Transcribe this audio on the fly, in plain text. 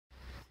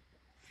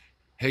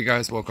Hey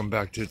guys, welcome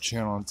back to the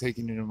channel. I'm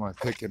taking you to my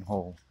picking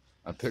hole,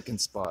 my picking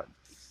spot.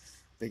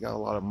 They got a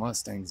lot of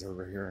Mustangs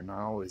over here, and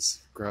I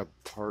always grab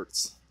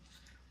parts,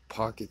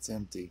 pockets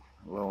empty,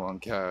 low on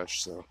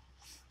cash, so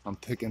I'm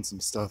picking some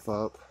stuff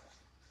up.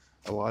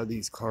 A lot of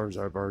these cars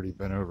I've already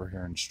been over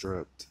here and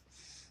stripped.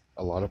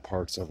 A lot of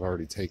parts I've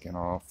already taken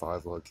off,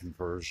 5-lug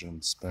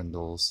conversions,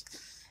 spindles.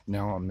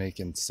 Now I'm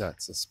making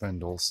sets of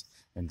spindles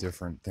and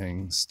different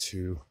things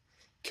to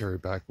carry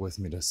back with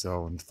me to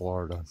sell in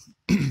Florida.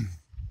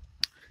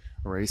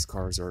 Race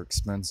cars are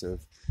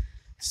expensive,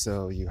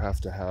 so you have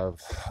to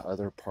have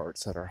other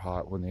parts that are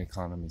hot when the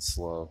economy's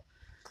slow.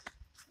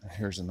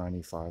 Here's a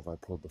 95 I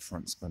pulled the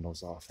front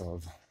spindles off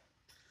of.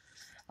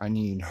 I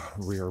need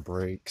rear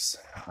brakes,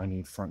 I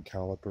need front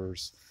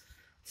calipers,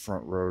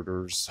 front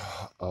rotors,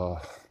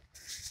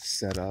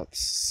 setups.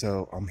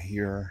 So I'm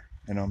here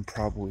and I'm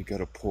probably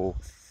going to pull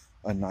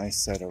a nice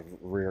set of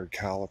rear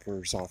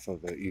calipers off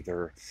of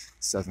either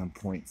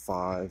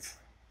 7.5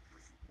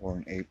 or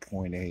an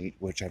 8.8,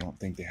 which I don't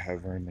think they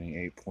have very many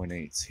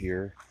 8.8s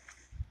here.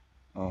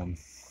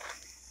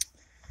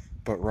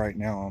 But right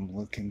now I'm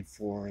looking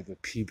for the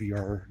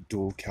PBR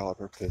dual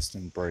caliper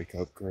piston brake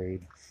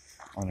upgrade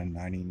on a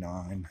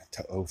 99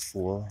 to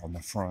 04 on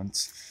the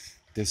fronts.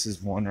 This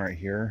is one right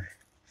here.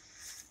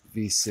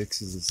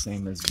 V6 is the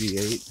same as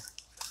V8.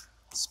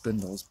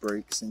 Spindles,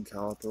 brakes, and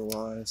caliper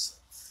wise.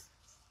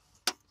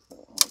 I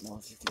don't know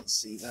if you can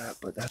see that,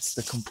 but that's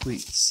the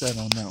complete set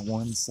on that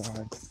one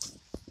side.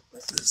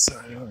 This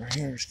side over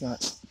here's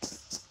got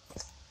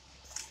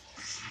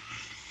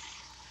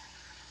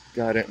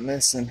it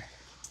missing.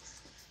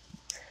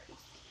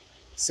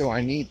 So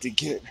I need to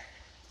get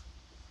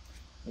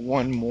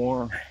one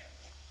more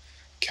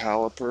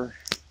caliper.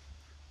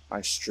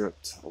 I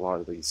stripped a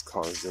lot of these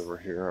cars over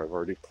here. I've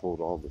already pulled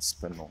all the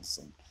spindles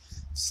and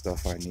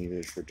stuff I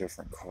needed for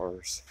different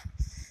cars.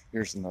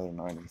 Here's another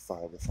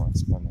 95. The front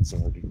spindles are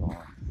already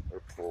gone.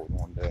 They're pulled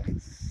one day.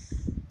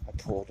 I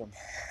pulled them.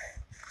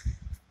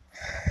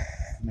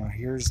 Now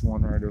here's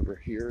one right over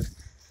here.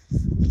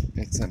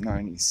 It's a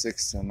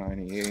 96 to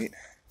 98.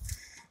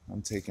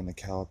 I'm taking the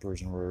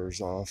calipers and rotors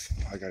off.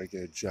 I gotta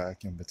get a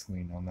jack in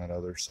between on that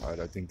other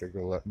side. I think they're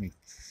gonna let me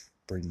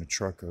bring the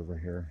truck over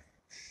here.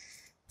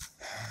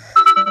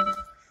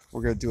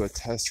 We're gonna do a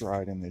test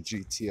ride in the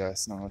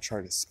GTS, and I'm gonna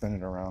try to spin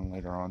it around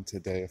later on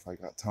today if I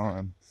got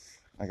time.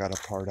 I gotta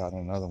part out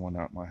another one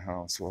at my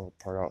house. Well,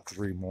 part out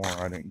 3 more.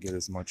 I didn't get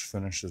as much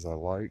finish as I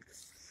like,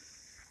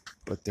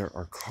 but there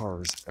are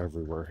cars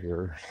everywhere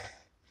here,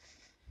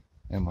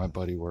 and my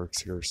buddy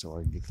works here, so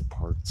I can get the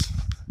parts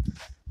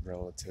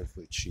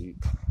relatively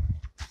cheap.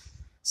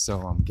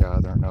 So I'm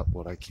gathering up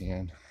what I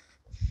can,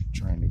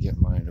 trying to get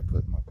money to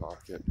put in my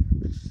pocket.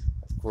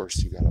 Of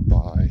course, you gotta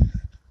buy.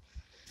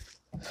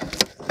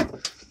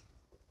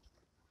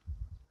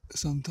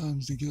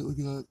 Sometimes to get, look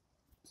at that,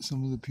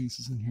 some of the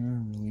pieces in here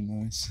are really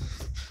nice.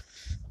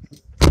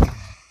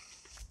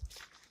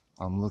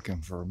 I'm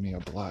looking for me a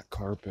black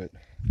carpet,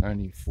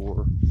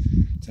 94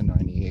 to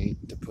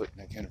 98, to put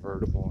in a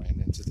convertible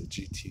and into the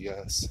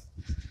GTS.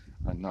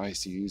 A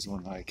nice used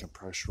one that I can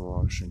pressure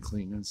wash and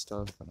clean and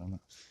stuff, but I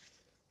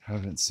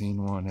haven't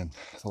seen one. And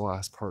the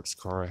last parts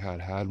car I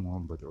had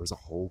one, but there was a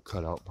hole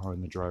cut out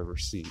behind the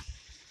driver's seat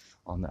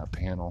on that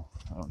panel.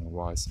 I don't know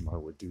why somebody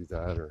would do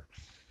that, or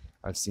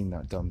I've seen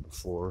that done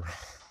before.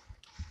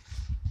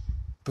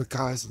 But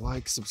guys,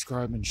 like,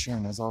 subscribe, and share,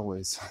 and as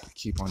always,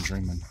 keep on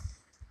dreaming.